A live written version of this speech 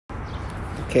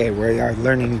Okay, we are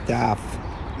learning Daf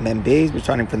Mem Beis. We're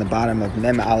starting from the bottom of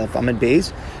Mem Aleph Amud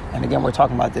Beis, and again we're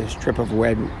talking about this strip of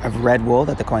red wool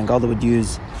that the Kohen Gadol would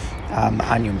use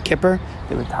on Yom Kippur.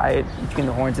 They would tie it between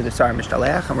the horns of the Sar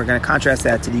Mishdalech, and we're going to contrast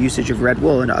that to the usage of red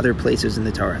wool in other places in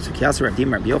the Torah. So Kiyasa Rabbi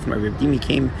Yochanan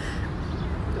came.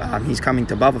 He's coming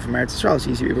to Bava from Eretz Yisrael, so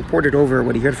he reported over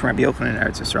what he heard from Rabbi Yochanan in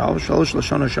Eretz Yisrael. Shalosh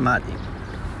Lashono Shamati.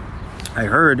 I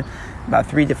heard about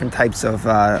 3 different types of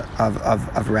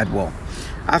red wool.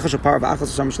 The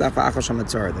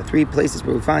 3 places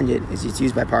where we find it is it's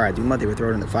used by Parah Aduma. They would throw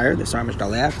it in the fire. The Sar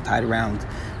Mishdalech tied around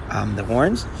the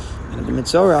horns, and the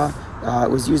Mitzorah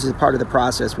was used as part of the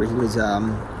process where he was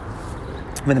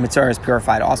when the Mitzorah is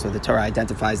purified. Also, the Torah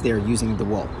identifies there using the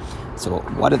wool. So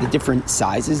what are the different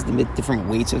sizes, the different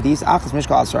weights of these? Achas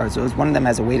Mishkal Asar Zuz. One of them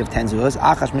has a weight of 10 zuz.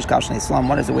 Achas Mishkal Shnei Slam.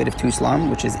 One has a weight of 2 slam,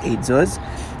 which is 8 zuz.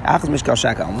 Achas Mishkal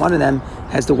Shekel. And one of them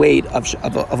has the weight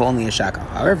of only a shekel.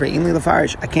 However, Imli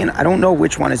Lefarish, I don't know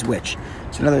which one is which.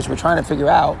 So in other words, we're trying to figure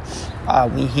out,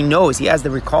 he knows, he has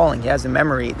the recalling, he has the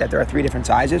memory that there are 3 different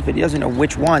sizes, but he doesn't know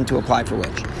which one to apply for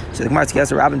which. So the Gemara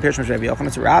says, Rabban Pirshmash Rabbi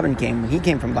Yochanan. So Rabban came, when he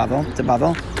came from Bavel,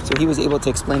 so he was able to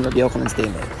explain Rabbi Yochanan's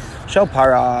statement. Shel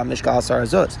Para Mishkal Asar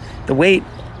Zuz. The weight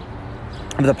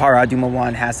of the Parah Aduma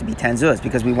one has to be 10 zuz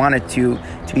because we want it to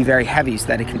be very heavy so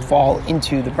that it can fall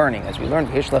into the burning. As we learned,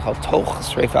 that it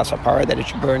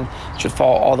should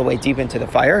fall all the way deep into the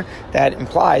fire. That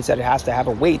implies that it has to have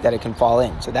a weight that it can fall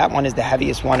in. So that one is the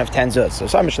heaviest one of 10 zuz. So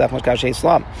Sar Mishdalech Mishkal Shei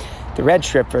Slam. The red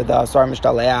strip for the Sar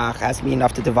Mishdalech has to be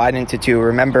enough to divide into 2.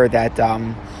 Remember that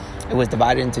it was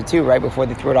divided into 2 right before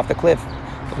they threw it off the cliff.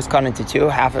 It was cut into 2.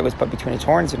 Half of it was put between its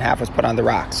horns and half was put on the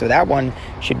rock. So that one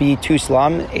should be 2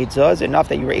 slam, 8 zuz, enough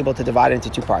that you were able to divide it into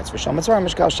 2 parts. For Shal Mitzvah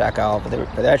Mishkal Shekel, for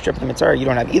that strip of the Mitzvah, you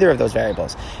don't have either of those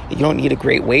variables. You don't need a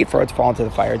great weight for it to fall into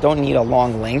the fire. You don't need a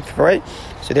long length for it.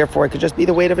 So therefore, it could just be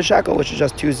the weight of a shekel, which is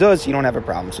just 2 zuz. You don't have a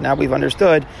problem. So now we've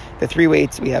understood the 3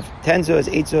 weights. We have 10 zuz,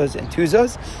 8 zuz, and 2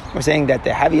 zuz. We're saying that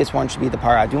the heaviest one should be the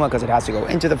Parah Aduma because it has to go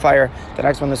into the fire. The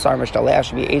next one, the Sar Mishdalech,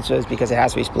 should be 8 zuz because it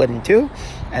has to be split in 2.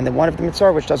 And the one of the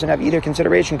Mitzvah, which doesn't have either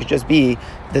consideration, could just be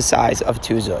the size of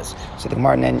 2 zuz. So the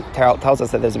Gemara then tells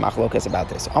us that there's a machlokas about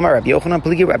this. Amar Rabbi Yochanan,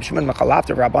 Pligi Rabbi Shimon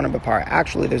Machalafta Rabbanan B'Parah.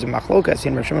 Actually, there's a machlokas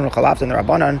in Rabbi Shimon Machalafta and the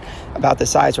Rabbanan about the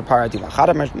size for Parah Aduma.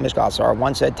 Chada Mishkal Asar,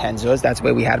 one said 10 zuz. That's the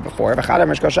way we had it before. Chada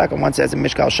Mishkal Shekel, one says a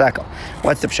Mishkal Shekel.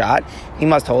 What's the pshat? He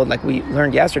must hold, like we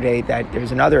learned yesterday, that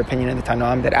there's another opinion in the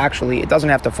Tanam that actually it doesn't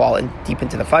have to fall deep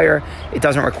into the fire. It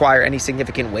doesn't require any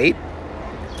significant weight.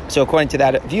 So according to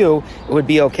that view, it would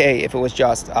be okay if it was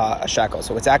just a shekel.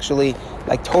 So it's actually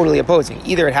like totally opposing.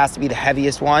 Either it has to be the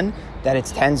heaviest one, that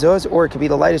it's 10 zuz, or it could be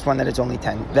the lightest one, that it's only 2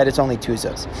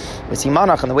 zuz. With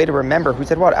Simanach, and the way to remember who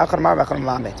said what?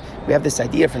 We have this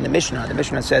idea from the Mishnah. The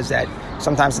Mishnah says that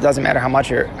sometimes it doesn't matter how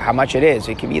much it is.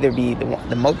 It can either be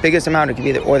the biggest amount, it can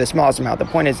be or the smallest amount. The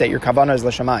point is that your kavanah is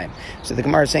l'shamayim. So the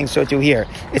Gemara is saying so too here.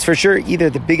 It's for sure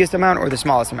either the biggest amount or the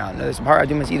smallest amount. Now, the Parah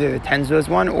Aduma is either the 10 zuz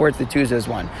one or it's the 2 zuz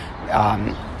one.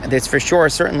 It's for sure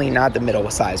certainly not the middle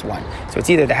size one. So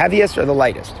it's either the heaviest or the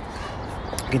lightest.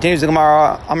 Continues the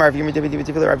Gemara,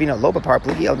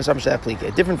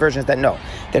 different versions that no,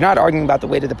 they're not arguing about the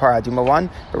weight of the Parah Aduma one,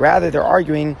 but rather they're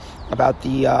arguing about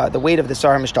the weight of the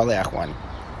Sar Mishdalech one.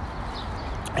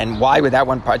 And why would that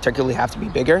one particularly have to be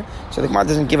bigger? So the Gemara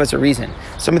doesn't give us a reason.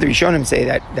 Some of the Rishonim say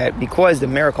that because the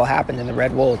miracle happened and the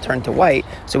red wool turned to white,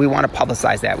 so we want to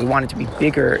publicize that. We want it to be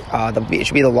bigger. It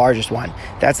should be the largest one.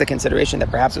 That's the consideration,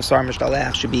 that perhaps the Sar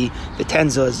Mishdalech should be the 10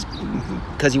 zuz,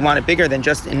 because you want it bigger than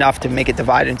just enough to make it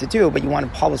divided into 2, but you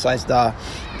want to publicize the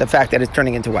fact that it's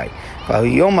turning into white. That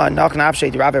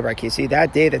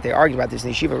day that they argued about this, the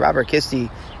yeshiva Rabbi Kisti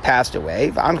passed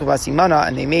away,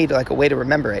 and they made like a way to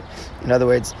remember it. In other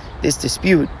words, this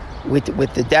dispute with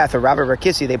the death of Rabbi Bar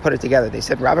Kissi, they put it together. They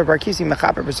said Rabbi Bar Kissi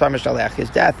mechaper b'sar Mishdalech. His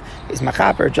death is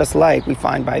mechaper, just like we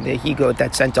find by the he-goat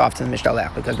that's sent off to the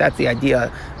Mishdalech, because that's the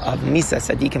idea of Misa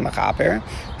Sadiq Mechaper.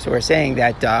 So we're saying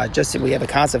that just we have a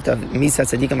concept of Misa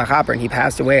Sadiq Mechaper, and he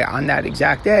passed away on that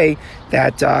exact day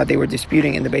that they were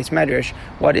disputing in the Beis Medrash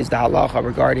what is the halacha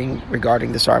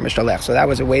regarding the Sar Mishdalech. So that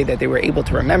was a way that they were able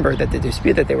to remember that the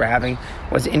dispute that they were having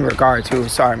was in regard to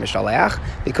Sar Mishdalech,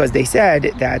 because they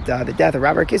said that the death of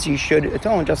Rabbi Kissi should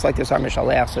atone just like the Sar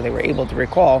Mishdalech, so they were able to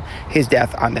recall his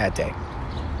death on that day.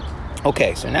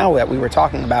 Okay, so now that we were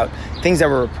talking about things that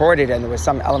were reported and there was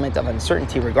some element of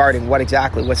uncertainty regarding what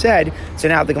exactly was said, so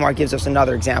now the Gemara gives us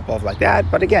another example of like that,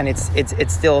 but again, it's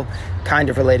still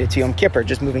kind of related to Yom Kippur,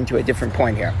 just moving to a different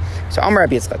point here. So Amar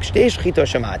Rabbi Yitzchak, Shtei Shchito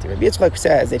Shamati. Rabbi Yitzchak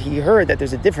says that he heard that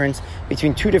there's a difference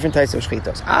between two different types of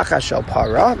shchitos. Achas shel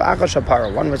para, v'achas shel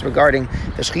para. One was regarding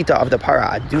the shchita of the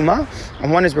para aduma,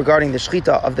 and one is regarding the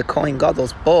shchita of the Kohen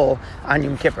Gadol's bull on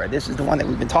Yom Kippur. This is the one that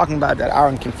we've been talking about that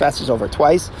Aaron confesses over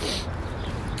twice.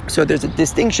 So there's a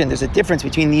distinction, there's a difference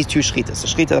between these two shchitas, the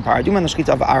shchita of the paraduma and the shchita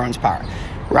of Aaron's para.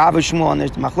 Rav and Shmuel, and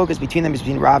there's machlokas between them, is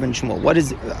between Rav and Shmuel. What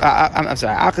is, I'm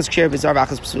sorry, achas ksher bizar,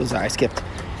 achas psul bizar, I skipped.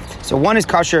 So one is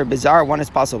kasher bizar, one is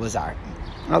pasul bizar.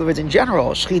 In other words, in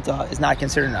general, shchita is not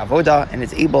considered an avoda and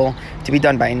is able to be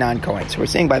done by a non-Kohen. So we're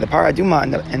saying by the paraduma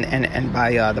and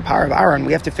by the power of Aaron,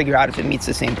 we have to figure out if it meets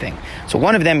the same thing. So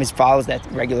one of them follows that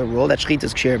regular rule, that shchita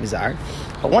is ksher bizar,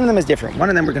 but one of them is different. One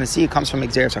of them we're going to see, it comes from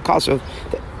Exeris HaKasov,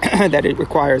 that it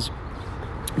requires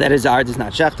that a zar does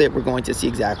not shecht it. We're going to see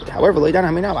exactly. However, I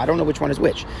don't know which one is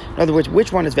which. In other words,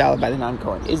 which one is valid by the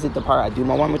non-Kohen? Is it the para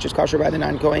aduma one, which is kosher by the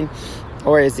non-Kohen,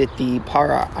 or is it the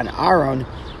para on Aaron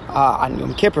on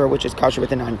Yom Kippur, which is kosher with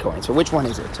the non-Kohen? So which one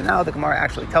is it? So now the Gemara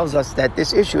actually tells us that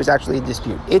this issue is actually a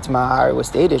dispute. Itmar was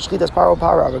stated, shchitas para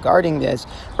regarding this,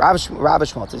 Rav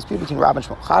Shmuel, it's a dispute between Rav and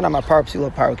Shmuel. Chadam par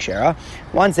psula par kshera.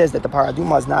 One says that the para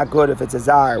aduma is not good if it's a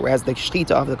zar, whereas the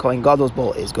shchita of the Kohen Gadol's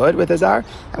bull is good with a zar.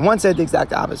 And one said the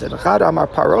exact opposite. Chadam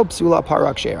par psula par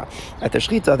kshera. That the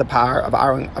shchita of the par of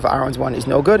Aaron's one is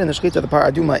no good, and the shchita of the para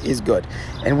aduma is good.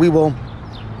 And we will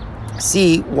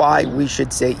see why we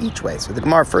should say each way. So the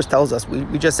Gemara first tells us,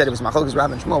 we just said it was Machlokes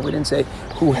Rav and Shmuel, we didn't say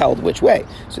who held which way.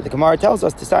 So the Gemara tells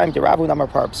us, Tisayim to Rav Damar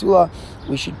Par Psula,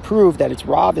 we should prove that it's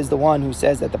Rav is the one who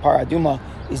says that the Para Aduma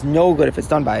is no good if it's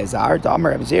done by a Zar.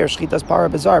 Damar Abzir, Shchitas Para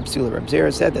Bazar Psula.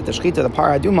 Abzir said that the Shchita, the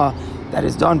Para Aduma, that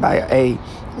is done by a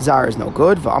Zar is no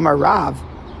good. V'amar Rav,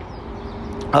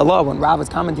 Allah, when Rav was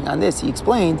commenting on this, he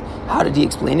explained, how did he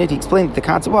explain it? He explained that the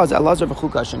concept was Elazar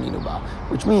v'chuka sheninuba,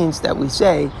 which means that we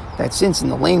say that since in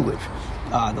the language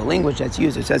that's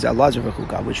used, it says Elazar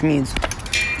v'chuka, which means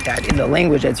that in the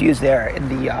language that's used there in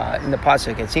the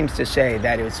pasuk, it seems to say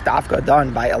that it was dafka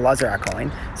done by Elazar HaKohen.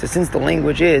 So since the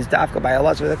language is dafka by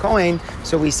Elazar HaKohen,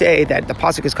 so we say that the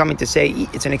pasuk is coming to say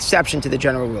it's an exception to the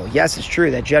general rule. Yes, it's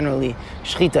true that generally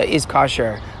shchita is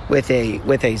kosher with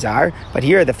a zar, but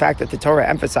here the fact that the Torah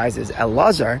emphasizes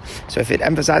Elazar, so if it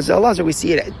emphasizes Elazar, we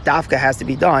see it dafka has to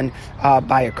be done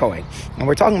by a Kohen. And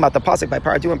we're talking about the pasuk by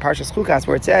Paradu and Parshas Chukas,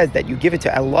 where it says that you give it to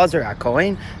Elazar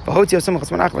HaKohen.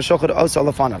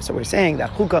 So we're saying that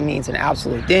chukah means an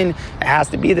absolute din. It has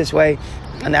to be this way.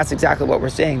 And that's exactly what we're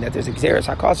saying, that there's Exeris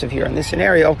HaKasov here in this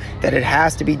scenario, that it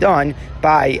has to be done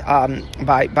by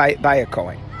a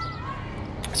Kohen.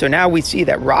 So now we see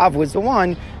that Rav was the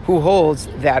one who holds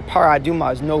that para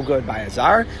aduma is no good by a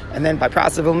zar, and then by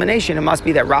process of elimination, it must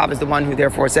be that Rav is the one who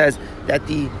therefore says that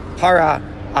the para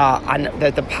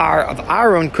that the par of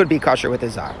Aaron could be kosher with a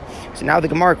zar. So now the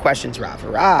Gemara questions Rav.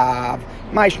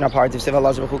 What's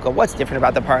different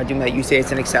about the para aduma that you say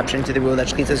it's an exception to the rule that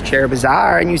shchita is ksher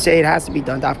b'zar, and you say it has to be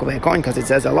done dafka by a kohen because it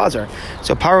says Elazar?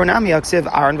 So paronami yaksiv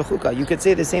Aaron v'chuka. You could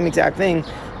say the same exact thing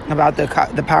about the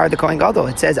power of the Kohen Gadol.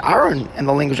 It says Aaron in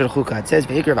the language of Chukah. It says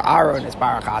V'hikr of Aaron is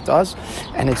Barachatos,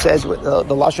 and it says the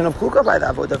lashon of Chukah by the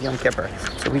Avodah of Yom Kippur.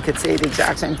 So we could say the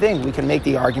exact same thing. We can make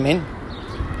the argument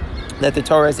that the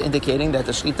Torah is indicating that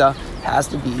the Shechita has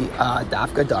to be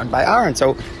dafka done by Aaron.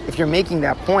 So if you're making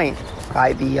that point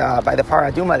by the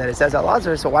Par Aduma that it says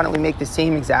Elazar, so why don't we make the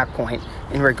same exact point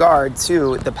in regard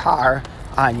to the Par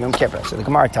on Yom Kippur? So the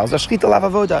Gemara tells us, Shechita lav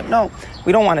avoda. No,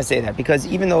 we don't want to say that, because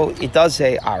even though it does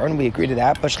say Aaron, we agree to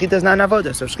that, but Shechita is not an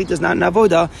avoda. So if Shechita is not an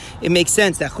avoda, it makes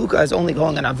sense that Chukah is only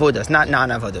going on avodas, not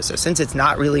non-avoda. So since it's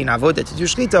not really an avoda to do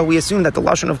Shechita, we assume that the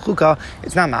lashon of Chukah,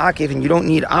 it's not ma'akiv, and you don't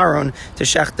need Aaron to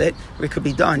shecht it, or it could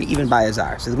be done even by a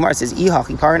zar. So the Gemara says,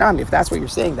 Ihachi paranami. If that's what you're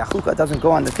saying, that Chukah doesn't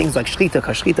go on the things like Shechita,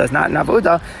 because Shechita is not an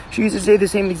avoda, she used to say the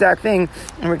same exact thing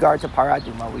in regard to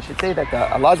paraduma. We should say that the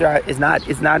Elazar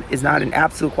is not an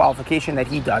absolute qualification that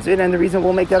he does it, and the reason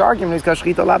we'll make that argument is because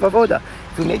Shechita lav avoda.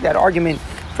 If we make that argument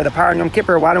for the para Yom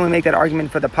Kippur, why don't we make that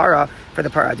argument for the para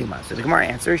aduma? So the Gemara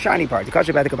answers, shiny part. The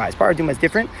kasha by the kabayis. Para aduma is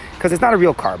different because it's not a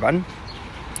real carbon.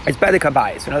 It's by the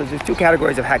kabayis. So there's two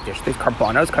categories of hektish. There's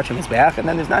karbonos, kasha mizbeach, and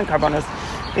then there's non-karbonos,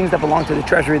 things that belong to the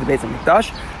treasury of the Beis HaMikdash,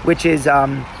 which is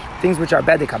things which are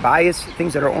bedek habayis,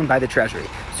 things that are owned by the treasury.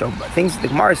 So things, the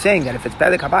Gemara is saying that if it's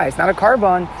bedek habayis, it's not a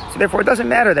carbon, so therefore it doesn't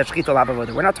matter that shechita lav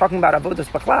avoda. We're not talking about avodas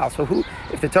b'chlal. So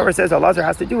if the Torah says Elazar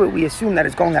has to do it, we assume that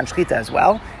it's going on shchita as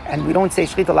well, and we don't say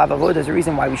shchita lav avoda is a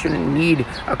reason why we shouldn't need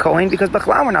a kohen, because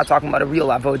b'chlam we're not talking about a real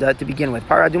avoda to begin with.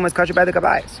 Parah aduma is kosher by the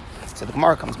kabayis. So the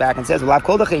Gemara comes back and says, "Lav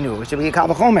kol dechenu, which should be a kal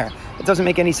v'chomer." It doesn't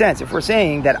make any sense if we're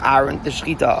saying that Aaron, the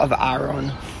shchita of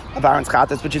Aaron's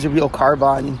chatas, which is a real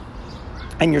carbon,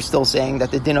 and you're still saying that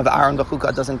the din of Aaron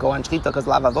v'chuka doesn't go on shchita because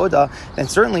lav avoda, then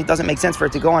certainly it doesn't make sense for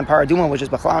it to go on paraduma, which is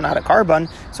b'chlau, not a carbon.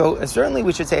 So certainly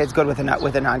we should say it's good with a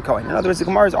non-kohen. In other words, the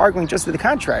Gemara is arguing just to the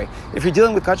contrary. If you're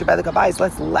dealing with kosher by the kabayis,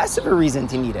 that's less of a reason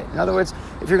to need it. In other words,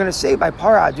 if you're going to say by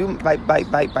para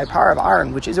of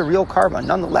Aaron, which is a real carbon,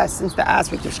 nonetheless, since the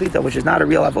aspect of shchita, which is not a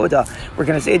real avoda, we're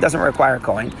going to say it doesn't require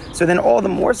kohen. So then all the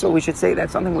more so we should say that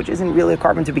something which isn't really a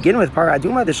carbon to begin with, para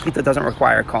aduma, the shchita doesn't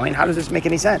require kohen. How does this make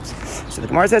any sense? So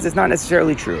the Gemara says it's not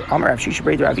necessarily true. It's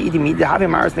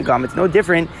no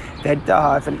different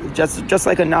that just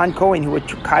like a non-kohen who would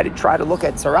try to look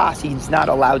at saras, he's not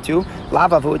allowed to.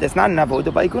 Lav avoda, that's not an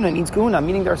avoda, but ikuna needs kuna,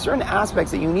 meaning there are certain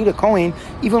aspects that you need a kohen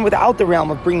even without the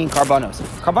realm of bringing karbanos.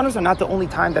 Karbanos are not the only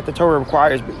time that the Torah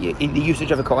requires in the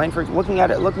usage of a kohen. For looking at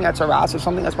saras or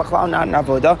something that's b'chlau, not an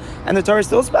avoda, and the Torah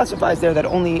still specifies there that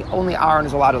only Aaron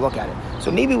is allowed to look at it.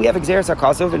 So maybe we have exeris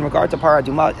hakasov in regard to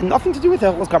paraduma, and nothing to do with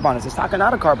the karbanos. It's not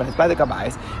a carbon, it's by the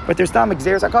kabayis, but there's tam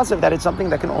exeris hakasov that it's something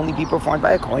that can only be performed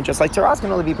by a kohen, just like taras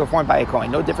can only be performed by a kohen,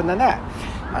 no different than that.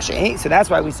 So that's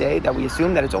why we say that we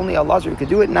assume that it's only a Elazar who could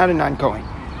do it, not a non-kohen.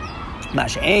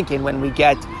 Masha'enkin, when we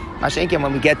get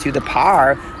to the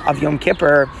par of Yom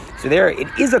Kippur, so there it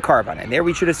is a carbon, and there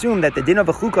we should assume that the din of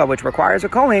a chukah, which requires a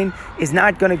kohen, is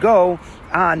not going to go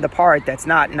on the part that's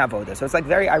not an avoda. So it's like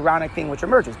very ironic thing which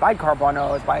emerges by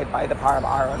karbanos, by the par of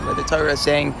Aaron, where the Torah is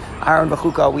saying Aaron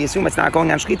v'chukah, we assume it's not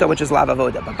going on shchita, which is lav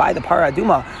avoda. But by the par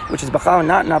aduma, which is b'chal,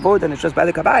 not an avoda, and it's just by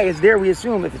the kabayis, there we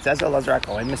assume if it says Elazar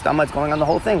kohen, mistama, it's going on the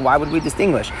whole thing. Why would we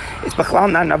distinguish? It's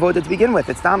b'chal, not an avoda to begin with.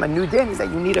 It's tam a new din is that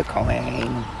you need a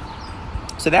kohen.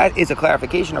 So that is a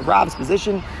clarification of Rav's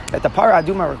position that the par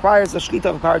aduma requires, the shchita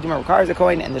of par aduma requires a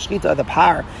kohen, and the shchita of the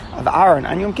par of Aaron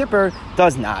on Yom Kippur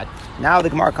does not. Now the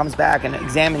Gemara comes back and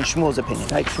examines Shmuel's opinion.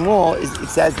 Right? It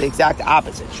says the exact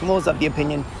opposite. Shmuel is of the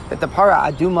opinion that the par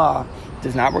aduma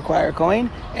does not require a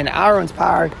kohen, and Aaron's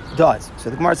par does.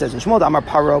 So the Gemara says, Shmuel Damar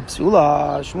Paro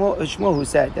Psula, Shmuel who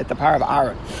said that the par of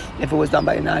Aaron, if it was done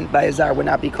by a zar, would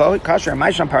not be kosher. My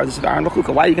sham par, this is Aaron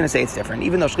v'chuka. Why are you going to say it's different?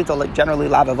 Even though shchita generally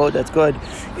lav avoda, it's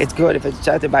good if it's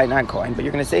shechted by a non-kohen, but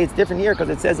you're going to say it's different here because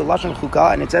it says the lashon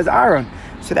chukah and it says Aaron.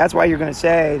 So that's why you're going to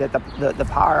say that the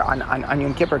par on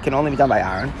Yom Kippur can only be done by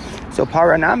Aaron. So par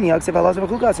anami yagsev Elazar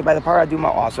v'chuka. So by the par aduma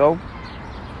also,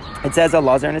 it says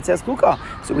Elazar and it says Kuka.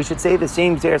 So we should say the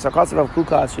same Zeres HaKasav of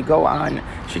Kuka should go on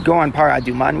Par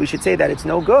Aduma, and we should say that it's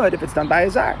no good if it's done by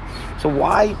a Zar. So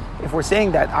why, if we're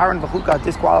saying that Aaron v'Chuka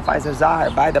disqualifies a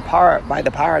Zar by the par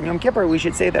on Yom Kippur, we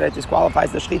should say that it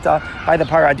disqualifies the Shchita by the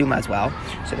Par Aduma as well.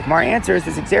 So the Gemara answers,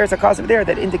 there's Zeres HaKasav there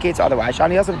that indicates otherwise.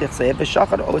 Shani Yosef Dichsev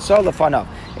v'Shachad Oso Lefanav.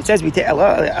 It says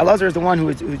Elazar is the one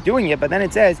who's doing it, but then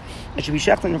it says it should be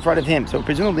shechted in front of him. So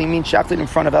presumably it means shechted in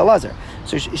front of Elazar.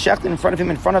 So shechted in front of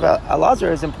him in front of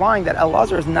Elazar is implying that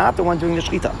Elazar is not the one doing the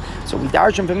shechita. So we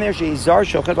darshan from there sheizar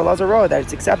shochet Elazar roh, that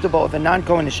it's acceptable if a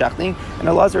non-kohen is shechting and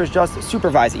Elazar is just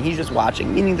supervising, he's just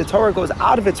watching. Meaning the Torah goes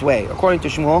out of its way, according to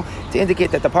Shmuel, to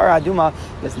indicate that the par aduma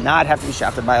does not have to be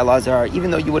shechted by Elazar,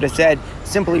 even though you would have said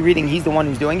simply reading he's the one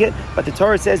who's doing it. But the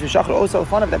Torah says v'shachar oso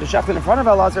lefanov, that is shechted in front of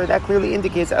Elazar. That clearly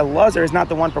indicates that Elazar is not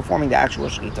the one performing the actual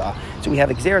shechita. So we have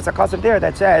exeris hakasav there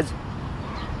that says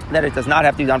that it does not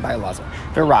have to be done by Elazar.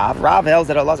 For Rav held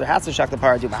that Elazar has to shech the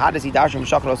par aduma. How does he dash him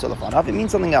shachar oso lefanov? It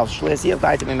means something else. It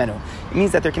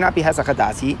means that there cannot be hesach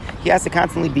hadas. He has to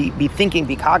constantly be thinking,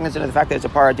 be cognizant of the fact that it's a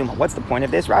par aduma. What's the point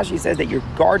of this? Rashi says that you're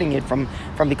guarding it from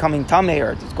becoming tameh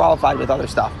or disqualified with other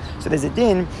stuff. So there's a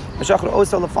din, shachar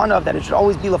oso lefanov, that it should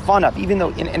always be lefanov, even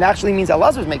though it actually means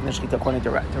Elazar is making the shechita according to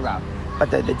Rav. But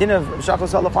the din of shachar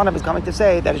oso lefanov is coming to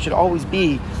say that it should always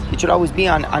be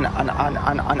on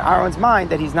Aaron's mind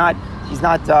that he's not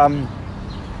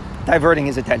diverting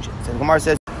his attention. So the Gemara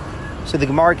says. So the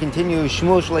Gemara continues.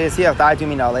 Shmuel shleisiach da'atu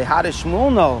minale. How does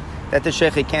Shmuel know that the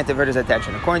shechit can't divert his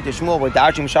attention? According to Shmuel, we're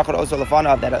dashing shachar oso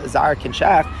lefanov that a zar can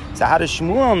shech. So how does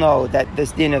Shmuel know that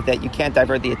this din of that you can't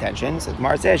divert the attention? So the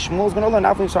Gemara says Shmuel's going to learn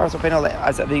naflim sarf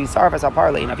as a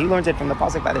parley. If he learns it from the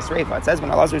pasuk by the sreifa, it says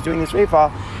when Elazar is doing the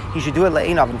sreifa, he should do it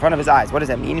le'inav in front of his eyes. What does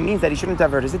that mean? It means that he shouldn't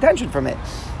divert his attention from it.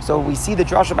 So we see the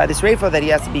drasha by the sreifa that he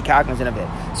has to be cognizant of it.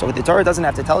 So the Torah doesn't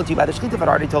have to tell it to you by the shchita, but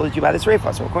already told it to you by the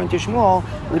sreifa. So according to Shmuel,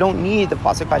 we don't need the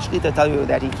pasuk by shchita to tell you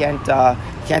that he can't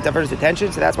divert his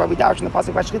attention. So that's why we darshan the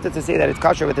pasuk by shchita to say that it's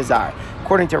kosher with the zar.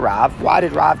 According to Rav, why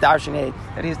did Rav darshan it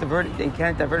that they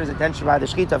can't divert his attention by the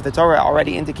shchita if the Torah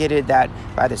already indicated that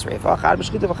by the sreifa?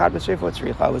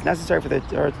 It was necessary for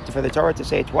the Torah to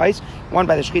say it twice, one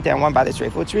by the shchita and one by the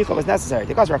sreifa. Tzricha was necessary.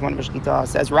 Because Rahman b'shchita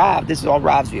says Rav, this is all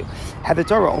Rav's view. Had the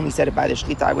Torah only said it by the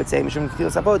shchita, I would say mishum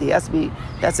tefillas avoda. He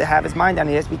has to have his mind on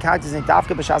it. He has to be cognizant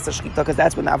dafka b'shas shchita because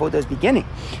that's when the avoda is beginning.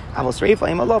 Avol sreifa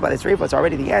imalo, by the sreifa it's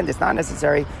already the end. It's not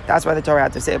necessary. That's why the Torah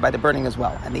had to say it by the burning as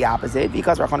well. And the opposite,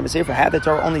 because Rahman b'shchita had the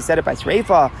Torah only said it by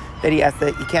sreifa, that he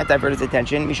can't divert his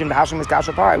attention. Mishum b'hashim is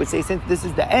kashal par. I would say since this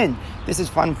is the end, this is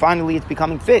fun. Finally, it's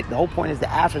becoming fit. The whole point is the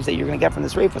ashes that you're going to get from the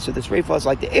sreifa. So the sreifa is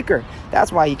like the ikr.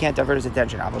 That's why he can't divert his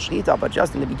attention. Avol shchita, but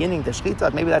just in the beginning, the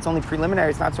shchita, maybe that's only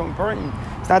preliminary. It's not so important.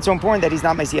 It's not so important that he's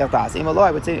not mesiach das. Imalo,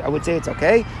 I would say it's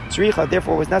okay. Tzricha,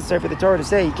 therefore, it was necessary for the Torah to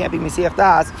say he can't be mesiach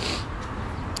das,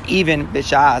 even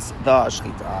b'shas the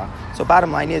shchita. So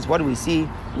bottom line is, what do we see?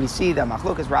 We see that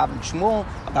machlokas Rav and Shmuel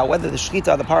about whether the shchita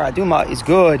of the parah aduma is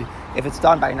good if it's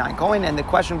done by 9 kohen, and the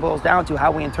question boils down to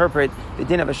how we interpret the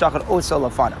din of a shachar oso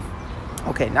lafanav.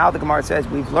 Okay, now the Gemara says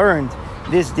we've learned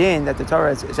this din that the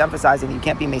Torah is emphasizing you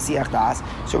can't be mesiach das.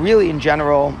 So really, in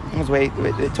general, this way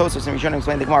the Tosafos and Rishonim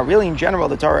explain the Gemara. Really, in general,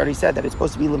 the Torah already said that it's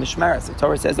supposed to be l'mishmeres. The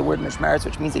Torah says the word mishmeres,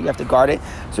 which means that you have to guard it.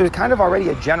 So it's kind of already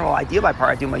a general idea by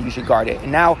parah aduma you should guard it.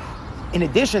 And now, in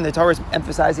addition, the Torah is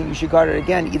emphasizing you should guard it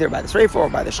again, either by the sreifa or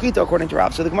by the shchita, according to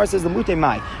Rav. So the Gemara says, "Lemute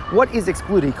mai." What is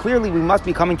excluded? Clearly, we must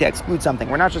be coming to exclude something.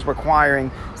 We're not just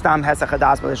requiring stam hesach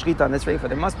hadas by the shchita and the sreifa.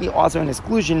 There must be also an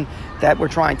exclusion that we're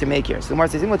trying to make here. So the Gemara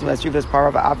says,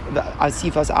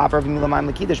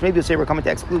 maybe you'll say we're coming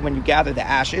to exclude when you gather the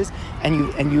ashes and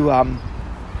you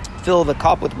fill the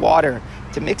cup with water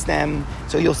to mix them.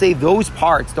 So you'll say those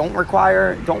parts don't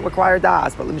require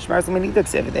das, but it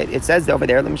says over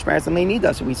there,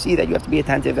 so we see that you have to be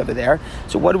attentive over there.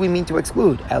 So what do we mean to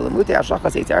exclude? We mean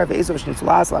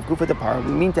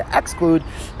to exclude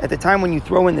at the time when you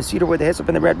throw in the cedar with the hyssop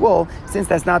and the red wool, since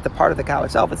that's not the part of the cow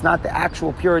itself, it's not the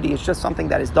actual purity, it's just something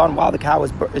that is done while the cow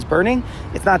is burning.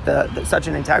 It's not such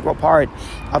an integral part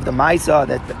of the maisa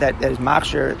that is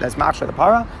machshir, that's machshir the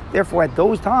para. Therefore, at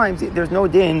those times, there's no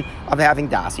din of having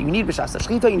das. So you need b'shas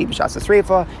shchita, you need b'shas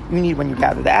sreifa, you need when you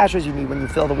gather the ashes, you need when you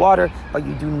fill the water, but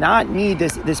you do not need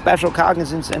this special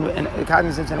cognizance and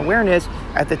awareness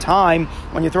at the time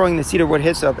when you're throwing the cedar wood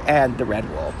hyssop and the red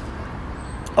wool.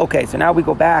 Okay, so now we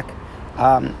go back.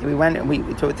 We went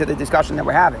to the discussion that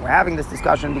we're having. We're having this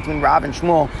discussion between Rav and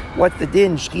Shmuel. What's the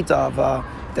din shchita of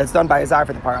that's done by Azar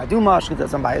for the parah aduma, shchita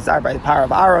that's done by Azar by the parah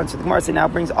of Aaron. So the Gemara now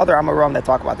brings other Amoram that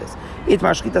talk about this.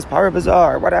 Itmar shchita's parah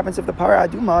bazar. What happens if the parah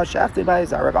aduma shafted by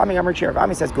Azar? Rav Ami Amar Chir. Rav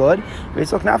Ami says good.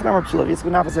 Yitzchak Nafka Amar Psula.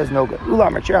 Yitzchak Nafka says no good. Ula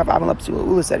Amar Chir. Rav Ami Psula.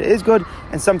 Ula said it is good,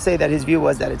 and some say that his view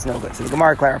was that it's no good. So the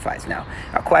Gemara clarifies now.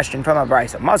 A question from a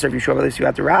brisa. Maser Yeshua Yeshua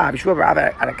at the Rav. Yeshua Rav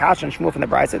at a kasha and Shmuel from the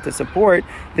brisa to support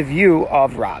the view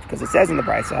of Rav, because it says in the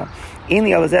brisa, in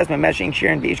the Elazez Memeshing Shir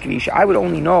and Beish Kavisha, I would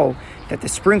only know that the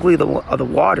sprinkling of the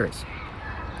waters,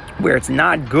 where it's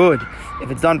not good if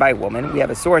it's done by a woman. We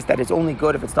have a source that it's only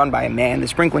good if it's done by a man. The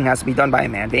sprinkling has to be done by a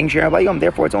man.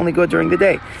 Therefore, it's only good during the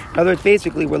day. In other words,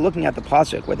 basically, we're looking at the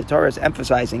pasuk where the Torah is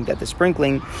emphasizing that the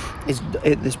sprinkling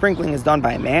is done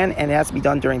by a man and it has to be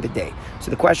done during the day. So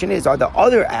the question is, are the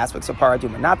other aspects of parah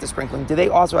aduma, not the sprinkling, do they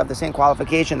also have the same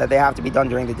qualification that they have to be done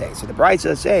during the day? So the brisa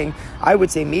is saying, I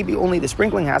would say maybe only the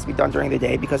sprinkling has to be done during the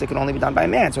day because it can only be done by a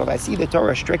man. So if I see the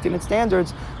Torah strict in its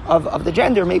standards of the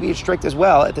gender, maybe it's strict as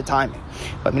well at the timing.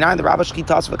 But in the Rabbah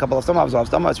Shchitas of a couple of how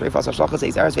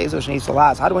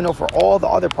do I know for all the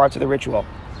other parts of the ritual?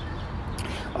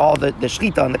 All the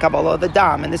shchita and the kabbalah, the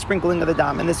dam and the sprinkling of the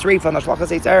dam and the sreifa and the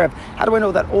shlachas eitz erev. How do I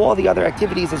know that all the other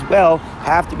activities as well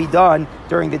have to be done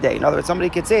during the day? In other words, somebody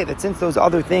could say that since those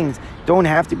other things don't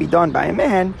have to be done by a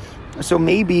man, so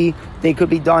maybe they could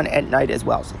be done at night as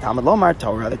well. So Talmud Lomar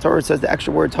Torah, the Torah says the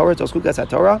extra word Torah, Toschukas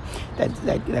HaTorah,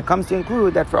 that comes to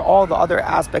include that for all the other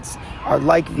aspects are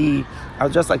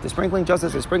just like the sprinkling, just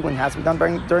as the sprinkling has to be done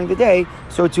during the day,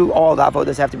 so too all the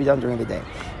avodas have to be done during the day.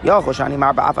 You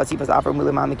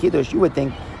would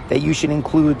think that you should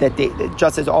include that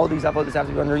just as all these avodas have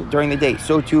to be done during the day,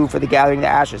 so too for the gathering the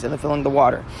ashes and the filling the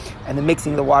water and the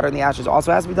mixing of the water and the ashes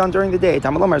also has to be done during the day.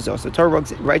 Talmud Lomar Zos. The Torah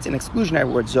writes an exclusionary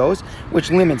word Zos,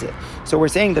 which limits it. So we're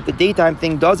saying that the daytime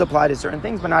thing does apply to certain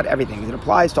things, but not everything. It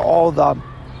applies to all the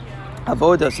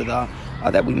avodas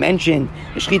that we mentioned,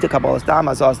 the shchita, kabbalah, dam,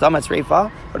 azaz, dam,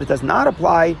 sreifa, but it does not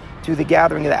apply to the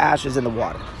gathering of the ashes in the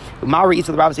water. How do you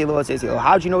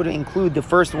know to include the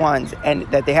first ones and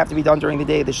that they have to be done during the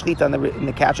day, the shechita and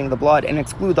the catching of the blood, and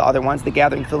exclude the other ones, the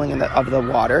gathering, filling of the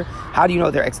water? How do you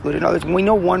know they're excluded? In other words, when we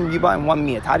know one riba and one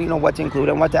miyat, how do you know what to include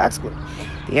and what to exclude?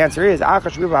 The answer is,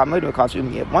 once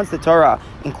the Torah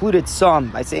included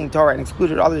some by saying Torah and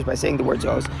excluded others by saying the word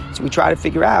zos, so we try to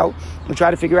figure out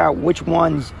which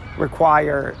ones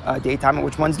require daytime and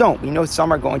which ones don't. We know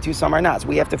some are going to, some are not. So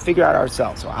we have to figure out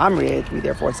ourselves. So Amrit, we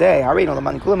therefore say,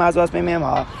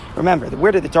 remember,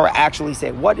 where did the Torah actually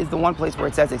say? What is the one place where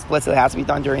it says explicitly it has to be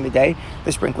done during the day?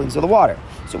 The sprinklings of the water.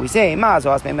 So we say,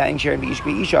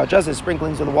 just as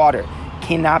sprinklings of the water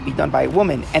cannot be done by a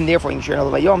woman, and therefore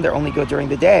they're only good during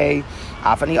the day.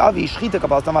 I'll include the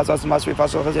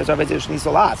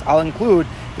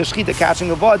shechita, catching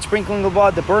the blood, sprinkling the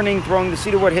blood, the burning, throwing the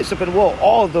cedar wood, hyssop and wool.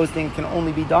 All of those things can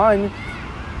only be done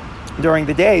during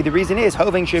the day. The reason is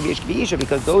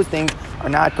because those things are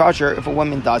not kosher if a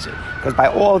woman does it. Because by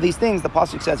all of these things, the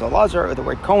pasuk says alazar, or the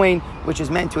word kohen, which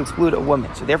is meant to exclude a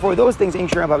woman. So therefore, those things in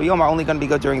Shira Bava Yom are only going to be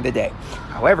good during the day.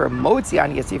 However, I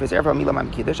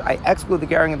exclude the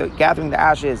gathering the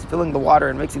ashes, filling the water,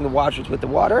 and mixing the waters with the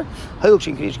water,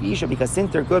 because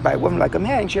since they're good by a woman like a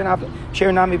man,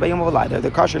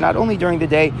 they're kosher not only during the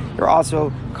day, they're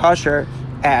also kosher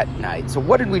at night. So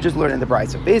what did we just learn in the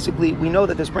Bride? So basically, we know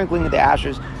that the sprinkling of the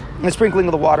ashes, the sprinkling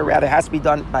of the water rather, has to be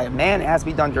done by a man, it has to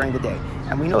be done during the day.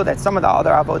 And we know that some of the other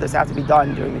avodas have to be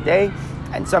done during the day,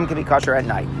 and some can be kosher at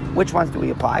night. Which ones do we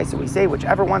apply? So we say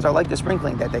whichever ones are like the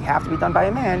sprinkling, that they have to be done by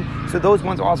a man, so those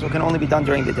ones also can only be done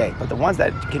during the day. But the ones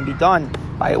that can be done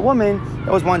by a woman,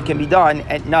 those ones can be done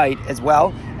at night as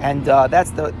well. And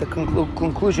that's the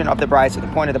conclusion of the Bride, so the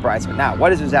point of the Bride. So now, what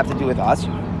does this have to do with us?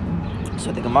 So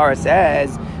the Gemara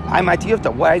says,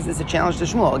 why is this a challenge to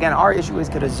Shmuel? Again, our issue is,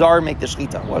 could a zar make the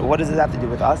shechita? What does this have to do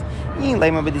with us? If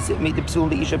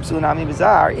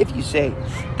you say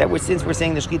that since we're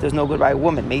saying the shechita is no good by a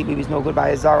woman, maybe it's no good by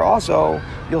a zar also,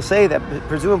 you'll say that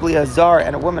presumably a zar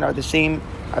and a woman are the same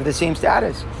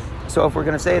status. So if we're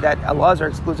going to say that Elazar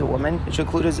excludes a woman, it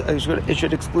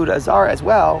should exclude a zar as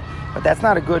well. But that's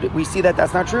not we see that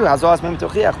that's not true.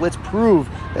 Let's prove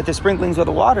that the sprinklings of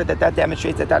the water, that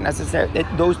demonstrates that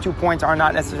those 2 points are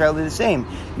not necessarily the same.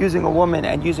 Using a woman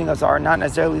and using a zar are not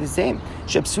necessarily the same.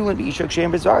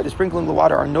 The sprinkling of the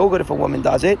water are no good if a woman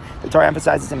does it. The Torah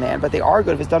emphasizes a man, but they are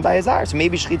good if it's done by a zar. So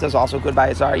maybe shechita is also good by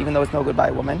a zar, even though it's no good by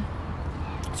a woman.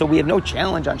 So we have no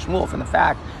challenge on Shmuel from the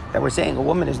fact that we're saying a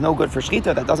woman is no good for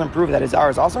shechita. That doesn't prove that a zar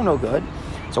is also no good.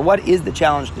 So what is the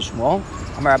challenge to Shmuel?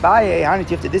 Amar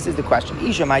Abaye, this is the question.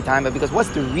 Isha my time, but because what's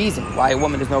the reason why a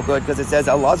woman is no good? Because it says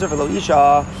Elazar v'lo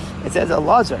Isha. It says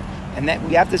Elazar. And then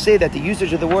we have to say that the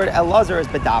usage of the word Elazar is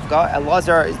bedavka.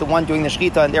 Elazar is the one doing the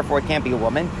shechita, and therefore it can't be a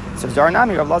woman. So zar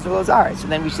nami of Elazar v'lo zar. So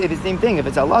then we say the same thing. If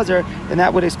it's Elazar, then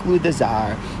that would exclude the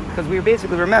zar. Because we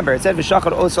basically remember, it said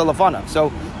v'shachar osa lafanav.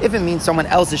 So if it means someone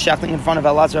else is shechting in front of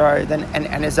Elazar, then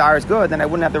and a zar is good, then I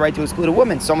wouldn't have the right to exclude a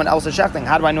woman. Someone else is shechting.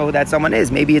 How do I know who that someone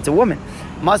is? Maybe it's a woman.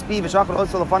 Must be v'shachar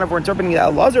osa lafanav. We're interpreting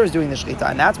that Elazar is doing the shechita,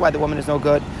 and that's why the woman is no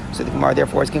good. So the Gemara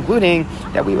therefore is concluding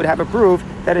that we would have a proof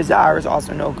that a zar is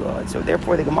also no good. So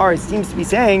therefore the Gemara seems to be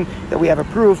saying that we have a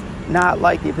proof, not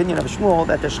like the opinion of Shmuel,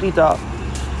 that the shechita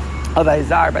of a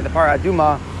zar by the Parah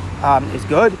Aduma is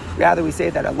good. Rather, we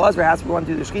say that Elazar has to go on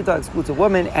to the shechita, excludes a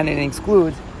woman, and it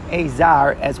excludes a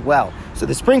zar as well. So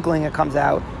the sprinkling, it comes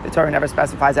out, the Torah never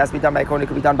specifies it has to be done by a kohen, it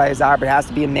could be done by a zar, but it has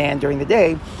to be a man during the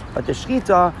day. But the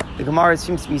shechita, the Gemara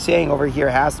seems to be saying over here,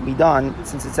 has to be done,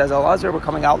 since it says Elazar, we're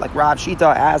coming out like Rav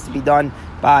Shita, it has to be done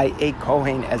by a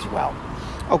kohen as well.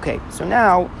 Okay, so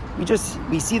now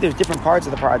we see there's different parts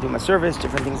of the Parah Aduma service,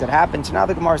 different things that happen. So now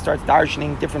the Gemara starts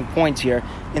darshaning different points here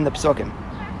in the Psukim.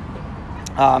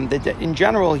 In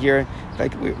general here,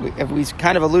 like we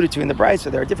kind of alluded to in the Bride, so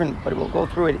there are different, but we'll go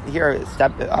through it here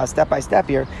step by step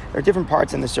here. There are different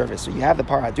parts in the service. So you have the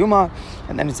Parah Aduma,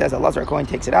 and then it says Elazar Kohen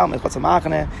takes it out, there's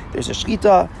a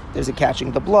shechita, there's a catching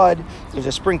of the blood, there's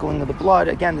a sprinkling of the blood.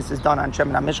 Again, this is done on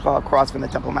Shemin HaMishcha across from the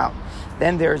Temple Mount.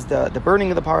 Then there's the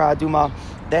burning of the Parah Aduma.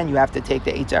 Then you have to take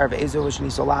the Eitz Erev Ezo Shni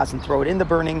Solas and throw it in the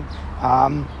burning.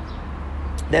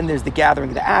 Then there's the gathering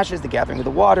of the ashes, the gathering of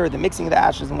the water, the mixing of the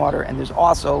ashes and water, and there's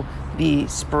also the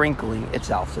sprinkling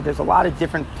itself. So there's a lot of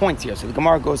different points here. So the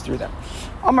Gemara goes through them.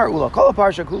 Amar Ula, Kol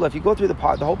Parsha Kula. If you go through the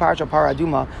whole Parsha Parah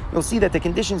Aduma, you'll see that the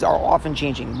conditions are often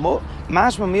changing.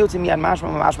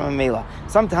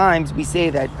 Sometimes we say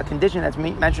that a condition that's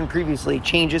mentioned previously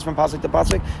changes from pasuk to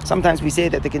pasuk. Sometimes we say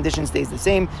that the condition stays the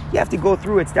same. You have to go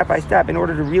through it step by step in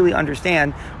order to really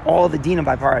understand all the dinim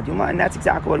by Parah Aduma, and that's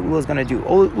exactly what Ula is going to do.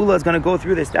 Ula is going to go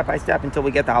through this step by step until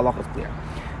we get the halachos clear.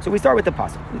 So we start with the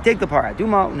pasuk. We take the parah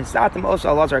aduma, unisatim osa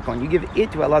Elazar HaKohen. You give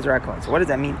it to Elazar HaKohen. So what does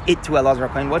that mean? It to Elazar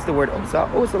HaKohen. What's the word osa?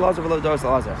 Osa Elazar v'lo dos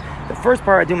Elazar. The first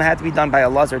parah aduma had to be done by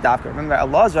Elazar Dafka. Remember,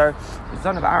 Elazar, the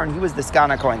son of Aaron, he was the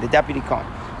Skan HaKohen, the deputy Kohen.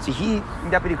 So he,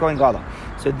 deputy Kohen Gadol.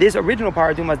 So this original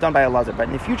parah aduma is done by Elazar. But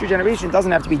in the future generation, it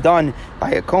doesn't have to be done by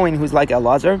a Kohen who's like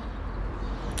Elazar.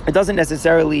 It doesn't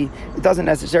necessarily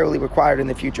require it in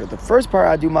the future. The first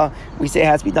parah aduma we say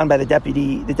has to be done by the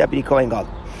deputy Kohen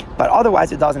Gadol, but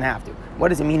otherwise it doesn't have to. What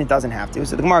does it mean it doesn't have to?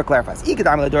 So the Gemara clarifies.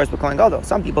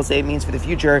 Some people say it means for the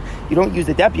future you don't use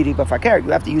the deputy, but fakir, you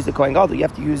have to use the Kohen Gadol. You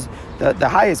have to use the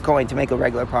highest Kohen to make a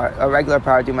regular parah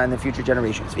aduma in the future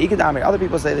generations. Other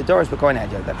people say the Doris Kohen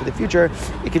Hadyot, that for the future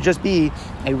it could just be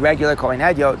a regular Kohen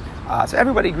Hadyot. So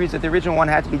everybody agrees that the original one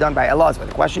had to be done by Elazar.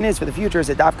 The question is, for the future, is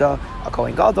it dafka a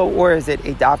Kohen Gadol or is it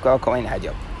a dafka a Kohen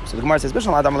Hadyot? So the Gemara says,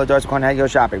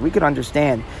 we could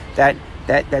understand that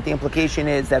the implication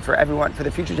is that for everyone, for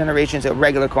the future generations, a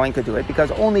regular Kohen could do it,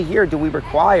 because only here do we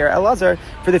require Elazar.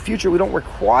 For the future, we don't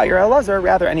require Elazar,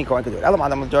 rather any Kohen could do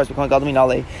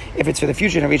it. If it's for the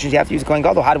future generations, you have to use a Kohen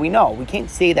Gadol. How do we know? We can't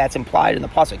say that's implied in the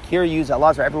pasuk. Here use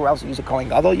Elazar, everywhere else use a Kohen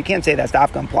Gadol. You can't say that's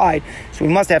dafka implied, so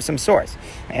we must have some source.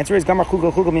 The answer is Gamar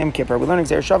Chukah Miyam Kippur. We're learning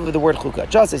Xer Shav of the word Chukah.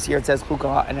 Just as here it says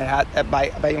Chukah, and it had,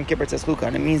 by Yom Kippur it says Chukah,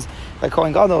 and it means by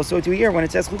Kohen Gadol. So to here, when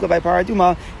it says Chukah by parah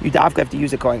aduma, you dafka have to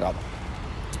use a Kohen Gadol.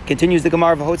 Continues the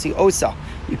Gemara of Hotzi Osa.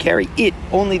 You carry it,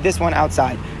 only this one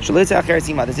outside. There's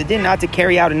a din not to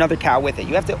carry out another cow with it.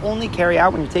 You have to only carry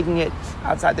out when you're taking it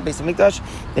outside the base of Mikdash.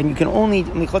 Then you can only,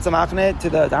 to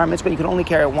the Har Mitzvah, you can only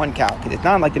carry one cow. Because it's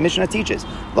not like the Mishnah teaches.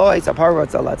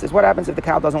 It's what happens if the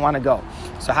cow doesn't want to go.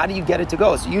 So how do you get it to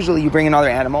go? So usually you bring another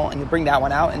animal and you bring that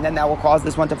one out, and then that will cause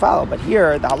this one to follow. But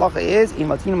here, the halacha is, you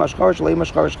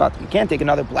can't take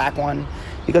another black one,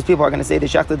 because people are going to say they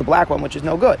shechted the black one, which is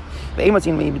no good. You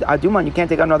can't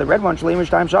take another red one.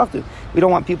 We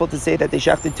don't want people to say that they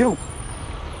shechted too,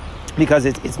 because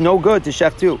it's no good to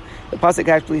shech too. The pasuk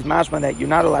actually is mashma that you're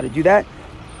not allowed to do that.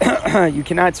 You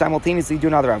cannot simultaneously do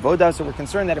another avodah. So we're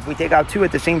concerned that if we take out two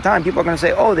at the same time, people are going to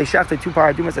say, oh, they shechted two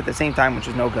parah adumas at the same time, which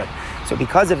is no good. So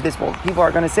because of this, people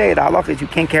are going to say the halacha is you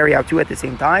can't carry out two at the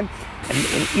same time. And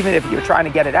even if you're trying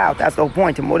to get it out, that's the whole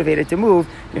point, to motivate it to move,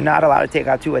 you're not allowed to take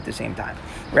out two at the same time.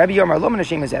 Rabbi Yomar Lo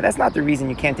Menashem is that. That's not the reason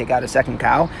you can't take out a second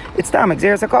cow. It's tam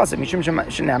exeris hakasa mishum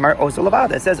shenamar osa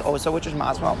levada. It says osa, which is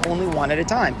masma, only one at a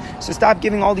time. So stop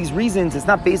giving all these reasons. It's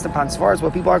not based upon as far as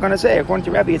what people are going to say. According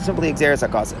to Rabbi, it's simply exeris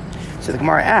hakasa. So the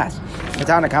Gemara asks, the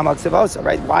Tanakama ksiv osa,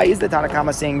 right? Why is the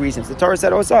Tanakama saying reasons? The Torah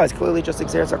said osa. It's clearly just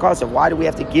exeris hakasa. Why do we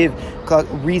have to give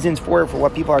reasons for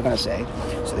what people are going to say?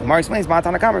 So the Gemara explains, Ma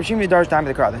Tanakama Reb Shimon Dorish time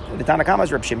of the Torah. The Tanakama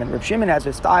is Reb Shimon. Reb Shimon has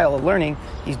a style of learning.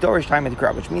 He's Dorish time of the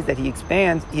Torah, which means that he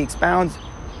expounds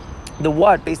the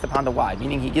what based upon the why,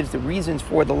 meaning he gives the reasons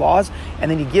for the laws, and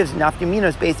then he gives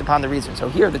nafkaminos based upon the reason. So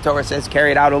here the Torah says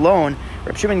carry it out alone.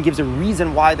 Reb Shimon gives a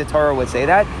reason why the Torah would say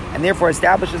that, and therefore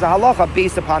establishes a halacha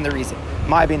based upon the reason.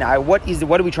 What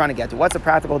are we trying to get to? What's the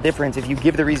practical difference if you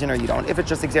give the reason or you don't? If it's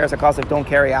just exeris hakasa, don't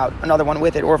carry out another one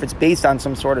with it, or if it's based on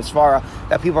some sort of svara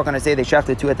that people are going to say they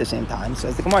shechted two at the same time. So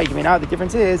as the Gemara, the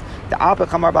difference is the apa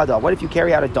kamar badal. What if you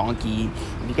carry out a donkey?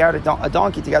 If you carry out a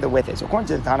donkey together with it? So according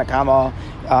to the Tanakama,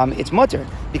 it's mutter,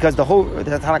 because the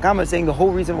Tanakama is saying the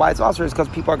whole reason why it's also is because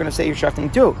people are going to say you're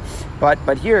shechting too.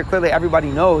 But here clearly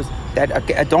everybody knows that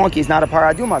a donkey is not a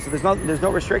parah aduma, so there's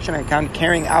no restriction on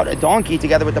carrying out a donkey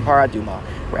together with the parah aduma.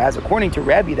 Whereas according to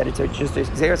Rabbi, that it's just a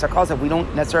xeris hakasa, we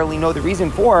don't necessarily know the reason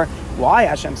for why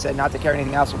Hashem said not to carry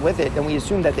anything else with it, then we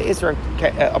assume that the Isra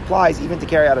applies even to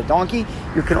carry out a donkey.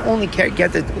 You can only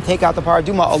get to take out the parah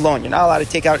aduma alone. You're not allowed to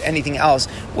take out anything else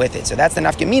with it. So that's the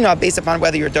nafkamina based upon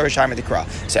whether you're Dorish Haim or the Kra.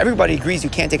 So everybody agrees you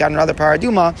can't take out another parah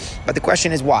aduma, but the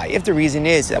question is why? If the reason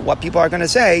is that what people are going to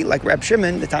say, like Reb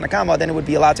Shimon, the Tanakama, then it would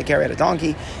be allowed to carry out a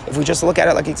donkey. If we just look at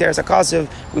it like xeris hakasa,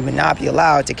 we would not be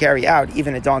allowed to carry out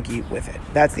even a donkey with it.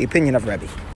 That's the opinion of Rebbe.